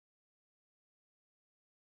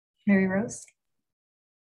 Mary Rose?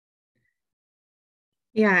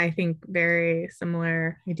 Yeah, I think very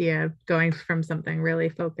similar idea of going from something really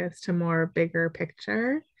focused to more bigger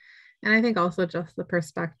picture. And I think also just the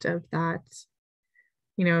perspective that,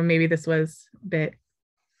 maybe this was a bit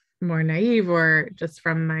more naive or just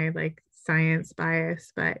from my science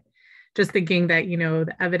bias, but just thinking that,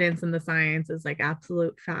 the evidence and the science is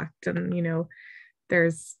absolute fact. And,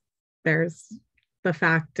 there's the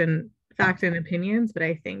fact and opinions, but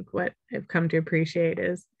I think what I've come to appreciate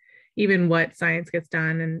is even what science gets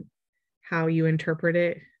done and how you interpret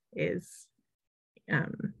it is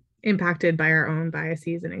impacted by our own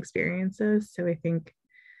biases and experiences. So I think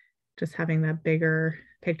just having that bigger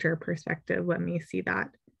picture perspective let me see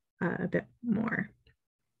that a bit more.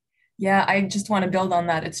 Yeah, I just want to build on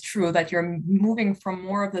that. It's true that you're moving from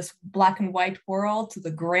more of this black and white world to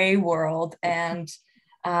the gray world, and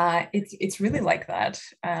it's really like that.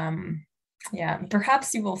 Yeah,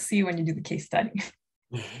 perhaps you will see when you do the case study.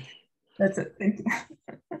 That's it. Thank you.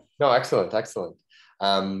 No, excellent.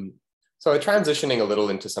 So transitioning a little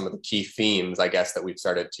into some of the key themes, I guess, that we've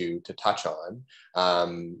started to touch on.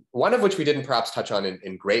 One of which we didn't perhaps touch on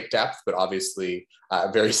in great depth, but obviously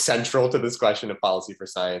very central to this question of policy for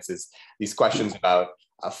science is these questions about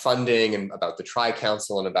funding and about the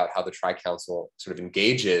Tri-Council and about how the Tri-Council sort of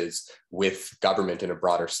engages with government in a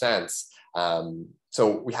broader sense.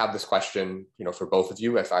 So we have this question, for both of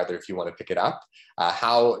you, if either of you want to pick it up.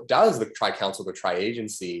 How does the Tri-Council, the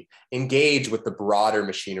Tri-Agency, engage with the broader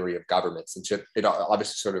machinery of government? Since it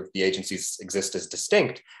obviously sort of the agencies exist as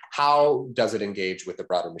distinct, how does it engage with the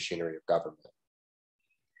broader machinery of government?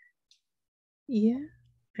 Yeah.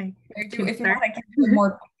 If you want, I can give a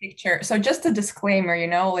more picture. So just a disclaimer,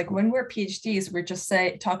 when we're PhDs, we just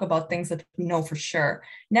talk about things that we know for sure.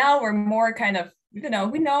 Now we're more kind of, we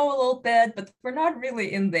know a little bit, but we're not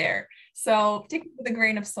really in there. So take it with a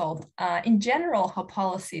grain of salt. In general, how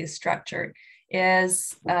policy is structured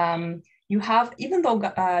is you have, even though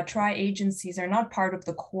tri-agencies are not part of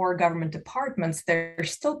the core government departments, they're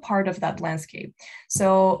still part of that landscape.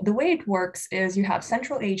 So the way it works is you have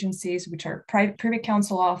central agencies, which are Privy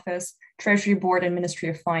Council Office, Treasury Board, and Ministry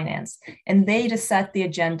of Finance, and they just set the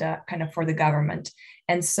agenda kind of for the government.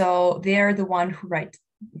 And so they're the one who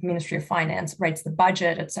Ministry of Finance writes the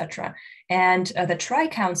budget, etc. And the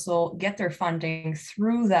Tri-Council get their funding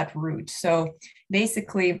through that route. So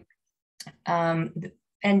basically,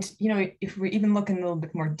 if we even look in a little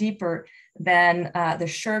bit more deeper, then the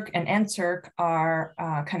SERC and NSERC are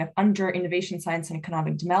kind of under Innovation, Science, and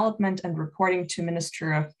Economic Development and reporting to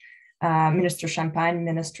Minister Champagne,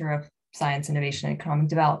 Minister of Science, Innovation, and Economic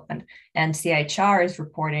Development, and CIHR is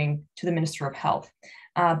reporting to the Minister of Health.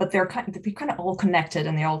 But they're kind of all connected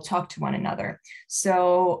and they all talk to one another.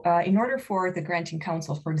 So in order for the granting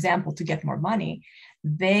council, for example, to get more money,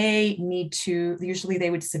 they need to, usually they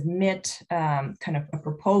would submit kind of a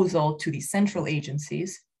proposal to these central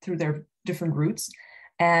agencies through their different routes,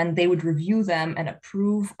 and they would review them and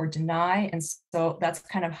approve or deny. And so that's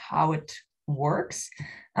kind of how it works.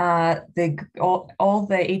 All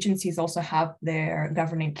the agencies also have their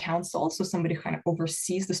governing council, so somebody kind of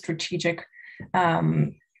oversees the strategic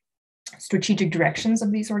directions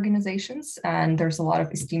of these organizations, and there's a lot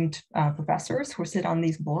of esteemed professors who sit on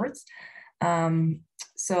these boards.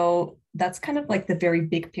 So that's kind of like the very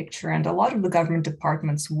big picture, and a lot of the government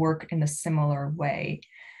departments work in a similar way.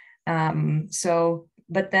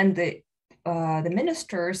 But then the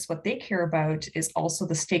ministers, what they care about is also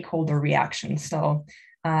the stakeholder reaction. So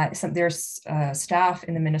there's staff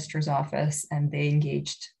in the minister's office, and they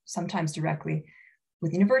engaged sometimes directly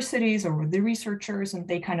with universities or with the researchers, and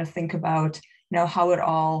they kind of think about, you know, how it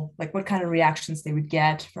all, like what kind of reactions they would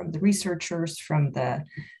get from the researchers, from the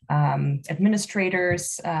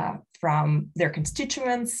administrators, from their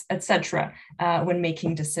constituents, etc., when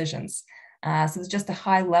making decisions. So it's just a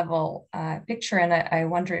high level picture, and I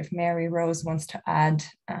wonder if Mary Rose wants to add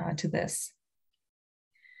to this.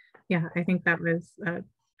 Yeah, I think that was a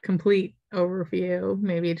complete overview.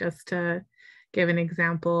 Maybe just to give an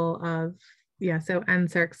example of, so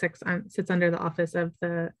NSERC sits under the Office of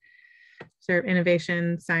the sort of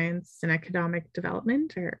Innovation, Science, and Economic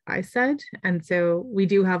Development, or ISED. And so we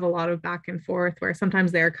do have a lot of back and forth where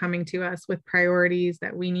sometimes they're coming to us with priorities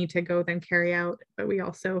that we need to go then carry out, but we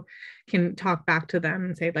also can talk back to them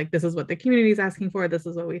and say, like, this is what the community is asking for, this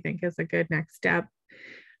is what we think is a good next step.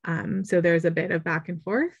 So there's a bit of back and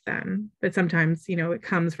forth, but sometimes, you know, it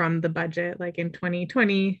comes from the budget, like in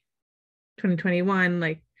 2020, 2021,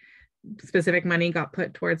 like specific money got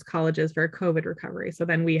put towards colleges for COVID recovery. So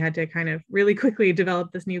then we had to kind of really quickly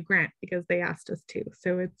develop this new grant because they asked us to.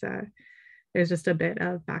 So it's there's just a bit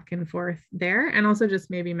of back and forth there. And also just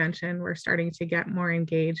maybe mention, we're starting to get more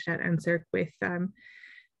engaged at NSERC with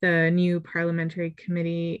the new Parliamentary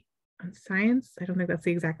Committee on Science. I don't think that's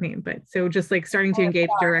the exact name, but so just like starting to engage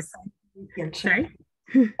directly. Sorry?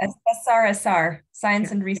 SRSR, Science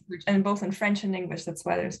and Research, and both in French and English. That's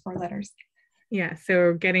why there's 4 letters. Yeah,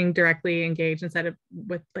 so getting directly engaged instead of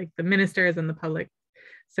with like the ministers and the public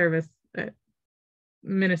service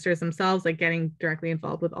ministers themselves, like getting directly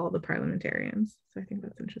involved with all the parliamentarians. So I think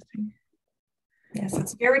that's interesting. Yes,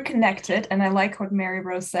 it's very connected. And I like what Mary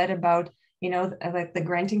Rose said about, you know, like the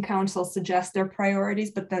granting council suggests their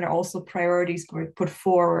priorities, but then also priorities were put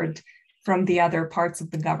forward from the other parts of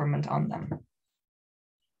the government on them.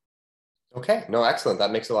 Okay, no, excellent.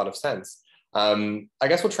 That makes a lot of sense. I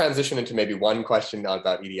guess we'll transition into maybe one question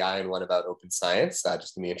about EDI and one about open science,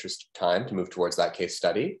 just in the interest of time to move towards that case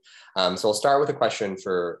study. So I'll start with a question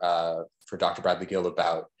for Dr. Bradley-Gill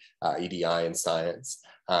about EDI and science.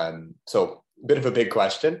 So a bit of a big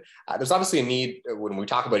question. There's obviously a need, when we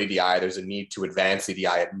talk about EDI, there's a need to advance EDI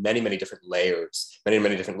at many, many different layers,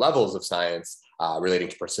 many different levels of science, relating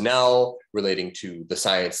to personnel, relating to the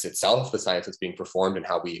science itself, the science that's being performed, and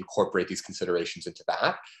how we incorporate these considerations into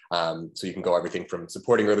that. So you can go everything from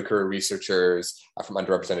supporting early career researchers, from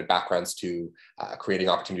underrepresented backgrounds, to creating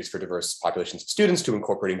opportunities for diverse populations of students, to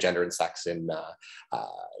incorporating gender and sex in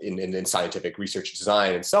scientific research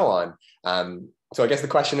design, and so on. So I guess the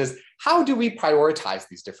question is, how do we prioritize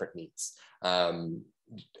these different needs?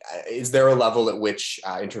 Is there a level at which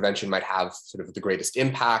intervention might have sort of the greatest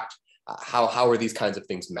impact? How are these kinds of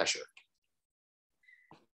things measured?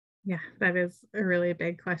 Yeah, that is a really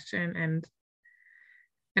big question. And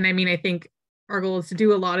I mean, I think our goal is to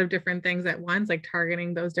do a lot of different things at once, like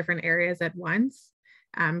targeting those different areas at once,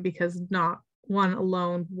 because not one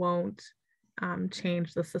alone won't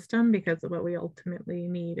change the system, because what we ultimately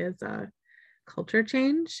need is a culture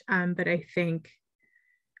change. But I think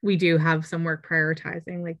we do have some work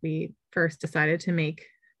prioritizing. Like, we first decided to make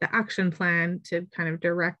the action plan to kind of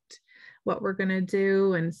direct what we're going to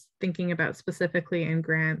do, and thinking about specifically in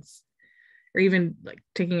grants, or even like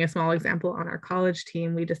taking a small example on our college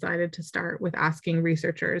team, we decided to start with asking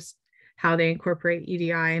researchers how they incorporate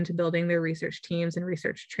EDI into building their research teams and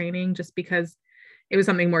research training, just because it was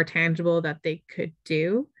something more tangible that they could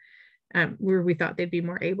do, where we thought they'd be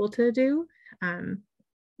more able to do.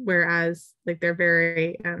 Whereas like they're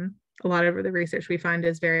very, a lot of the research we find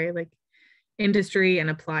is very like industry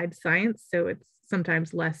and applied science. So it's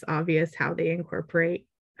sometimes less obvious how they incorporate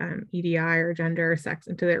EDI or gender or sex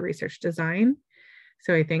into their research design.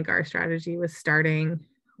 So I think our strategy was starting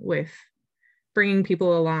with bringing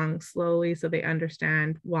people along slowly so they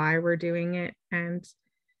understand why we're doing it, and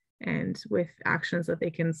with actions that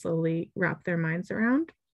they can slowly wrap their minds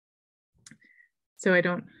around. So I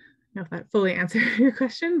don't know if that fully answered your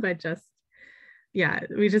question, but just, yeah,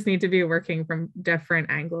 we just need to be working from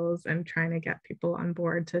different angles and trying to get people on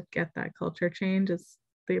board to get that culture change is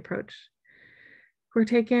the approach we're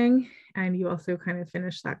taking. And you also kind of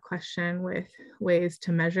finished that question with ways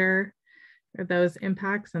to measure those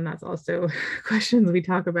impacts. And that's also questions we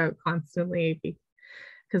talk about constantly,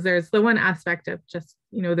 because there's the one aspect of just,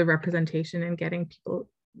 you know, the representation and getting people,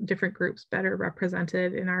 different groups better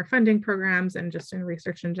represented in our funding programs and just in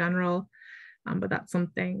research in general. But that's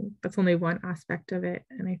only one aspect of it.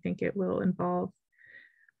 And I think it will involve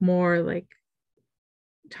more like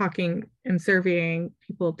talking and surveying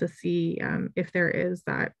people to see if there is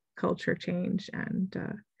that culture change.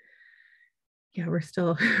 And yeah, we're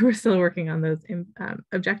still working on those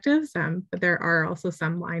objectives, but there are also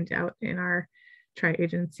some lined out in our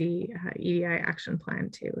tri-agency EDI action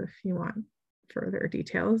plan too, if you want further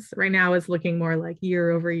details. Right now it's looking more like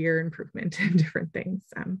year-over-year improvement in different things,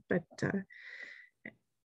 but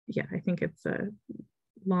yeah, I think it's a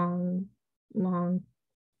long-term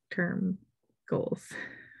goals.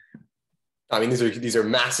 I mean, these are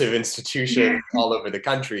massive institutions all over the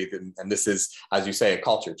country, and this is, as you say, a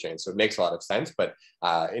culture change. So it makes a lot of sense. But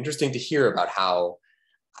interesting to hear about how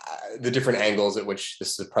the different angles at which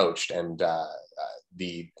this is approached, and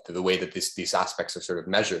the way that these aspects are sort of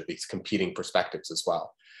measured, these competing perspectives as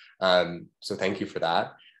well. So thank you for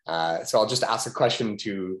that. So I'll just ask a question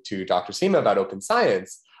to Dr. Cemma about open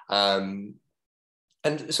science, and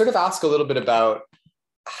sort of ask a little bit about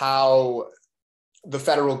how the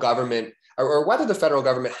federal government, or whether the federal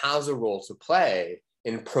government has a role to play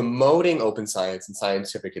in promoting open science and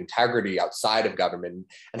scientific integrity outside of government,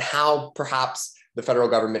 and how perhaps the federal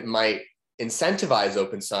government might incentivize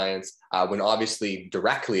open science when obviously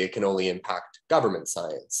directly it can only impact government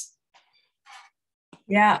science.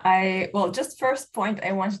 Yeah, well, just first point,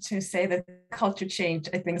 I wanted to say that culture change,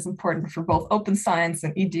 I think, is important for both open science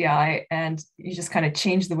and EDI, and you just kind of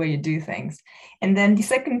change the way you do things. And then the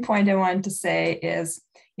second point I wanted to say is,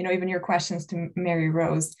 you know, even your questions to Mary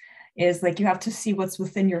Rose is like, you have to see what's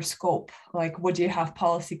within your scope. Like, what do you have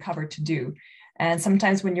policy cover to do? And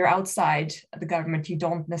sometimes when you're outside the government, you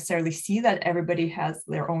don't necessarily see that everybody has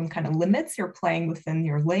their own kind of limits. You're playing within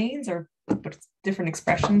your lanes, or different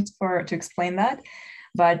expressions to explain that.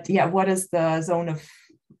 But yeah, what is the zone of,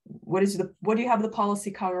 what do you have the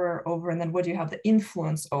policy cover over, and then what do you have the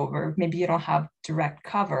influence over? Maybe you don't have direct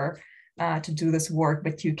cover to do this work,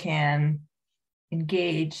 but you can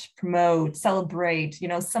engage, promote, celebrate, you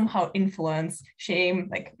know, somehow influence, shame,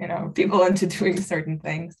 like, you know, people into doing certain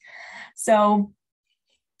things. So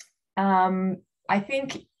I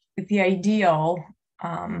think in the ideal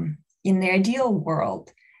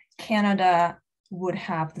world, Canada would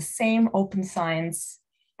have the same open science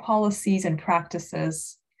policies and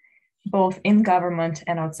practices, both in government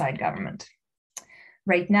and outside government.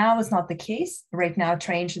 Right now, it's not the case. Right now,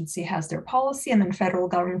 tri-agency has their policy, and then federal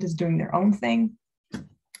government is doing their own thing.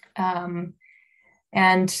 And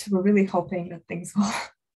we're really hoping that things will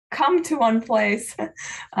come to one place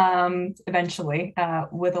eventually,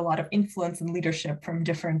 with a lot of influence and leadership from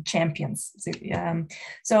different champions.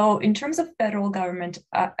 So in terms of federal government,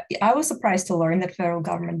 I was surprised to learn that federal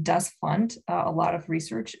government does fund a lot of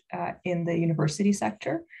research in the university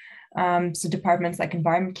sector. So departments like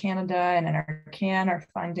Environment Canada and NSERC are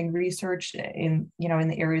funding research in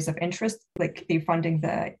the areas of interest, like they're funding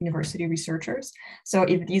the university researchers. So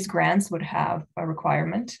if these grants would have a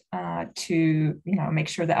requirement to make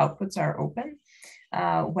sure the outputs are open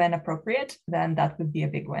when appropriate, then that would be a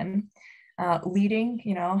big win. Leading,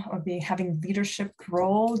 or having leadership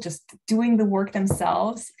role, just doing the work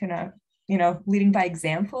themselves, leading by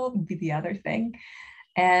example would be the other thing.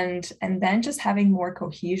 And then just having more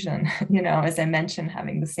cohesion, as I mentioned,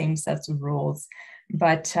 having the same sets of rules.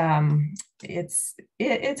 But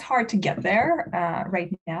it's hard to get there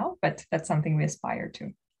right now, but that's something we aspire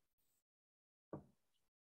to.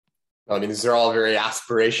 I mean, these are all very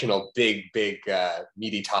aspirational, big,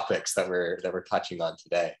 meaty topics that we're touching on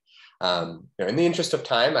today. In the interest of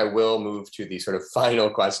time, I will move to the sort of final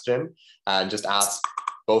question and just ask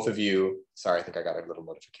both of you, sorry, I think I got a little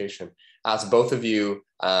notification, ask both of you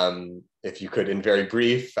if you could, in very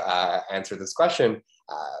brief, answer this question.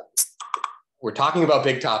 We're talking about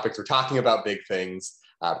big topics, we're talking about big things,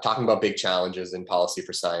 talking about big challenges in policy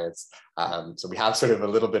for science. So we have sort of a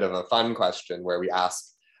little bit of a fun question where we ask,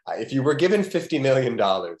 if you were given $50 million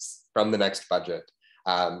from the next budget,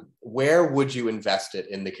 where would you invest it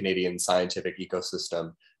in the Canadian scientific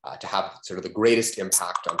ecosystem to have sort of the greatest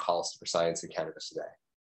impact on policy for science in Canada today?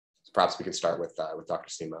 So perhaps we can start with Dr.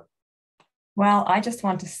 Cemma. Well, I just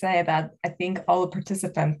want to say that I think all the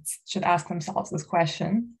participants should ask themselves this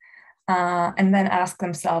question, and then ask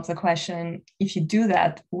themselves the question, if you do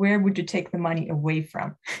that, where would you take the money away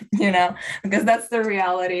from? You know, because that's the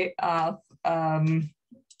reality of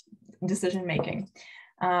decision making.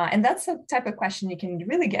 And that's a type of question you can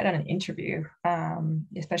really get on an interview,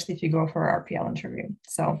 especially if you go for an RPL interview.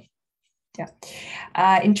 So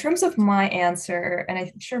yeah. In terms of my answer, and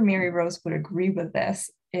I'm sure Mary Rose would agree with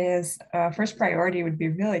this, is first priority would be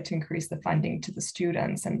really to increase the funding to the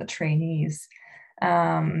students and the trainees,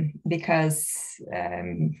 because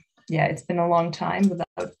yeah, it's been a long time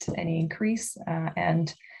without any increase,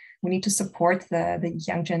 and we need to support the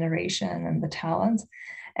young generation and the talent.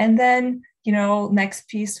 And then, you know, next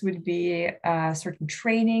piece would be certain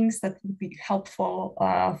trainings that would be helpful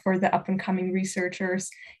for the up and coming researchers,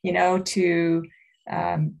 you know, to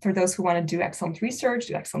for those who want to do excellent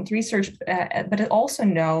research, but also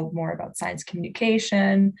know more about science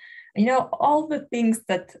communication, you know, all the things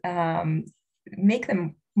that make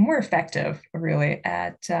them more effective really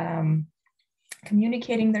at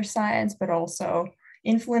communicating their science, but also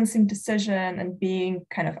influencing decision and being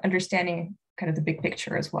kind of understanding kind of the big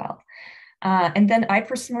picture as well. And then I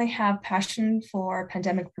personally have passion for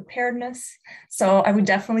pandemic preparedness. So I would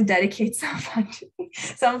definitely dedicate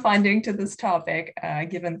some funding to this topic,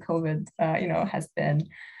 given COVID, you know, has been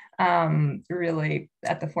really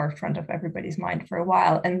at the forefront of everybody's mind for a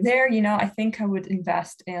while. And there, you know, I think I would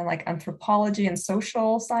invest in like anthropology and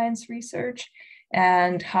social science research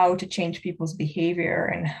and how to change people's behavior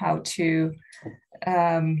and how to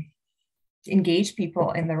engage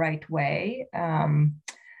people in the right way.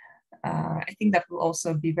 I think that will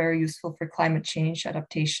also be very useful for climate change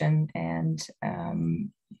adaptation and,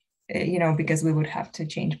 you know, because we would have to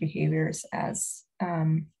change behaviors as,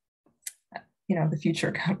 you know, the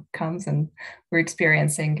future comes and we're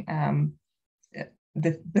experiencing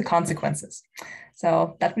the consequences.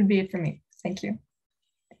 So that would be it for me. Thank you.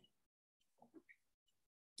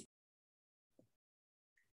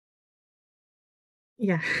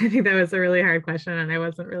 Yeah, I think that was a really hard question and I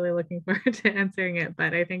wasn't really looking forward to answering it,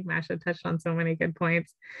 but I think Masha touched on so many good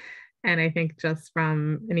points. And I think just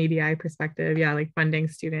from an EDI perspective, yeah, like funding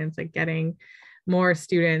students, like getting more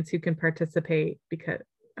students who can participate because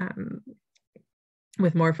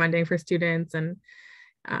with more funding for students and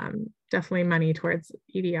definitely money towards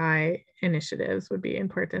EDI initiatives would be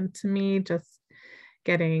important to me. Just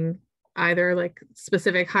getting either like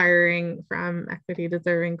specific hiring from equity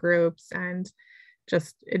deserving groups, and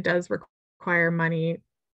just it does require money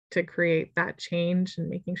to create that change and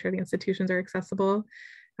making sure the institutions are accessible,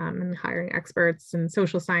 and hiring experts in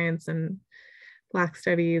social science and Black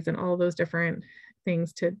studies and all those different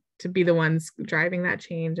things to be the ones driving that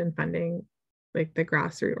change and funding like the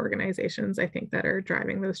grassroots organizations, I think, that are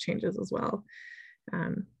driving those changes as well.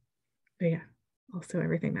 But yeah, also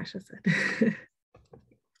everything Masha said.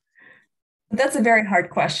 That's a very hard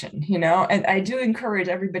question, you know, and I do encourage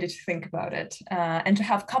everybody to think about it and to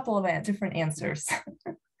have a couple of different answers.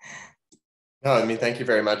 No, I mean, thank you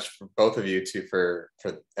very much for both of you too for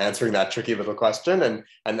answering that tricky little question,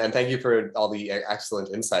 and thank you for all the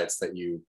excellent insights that you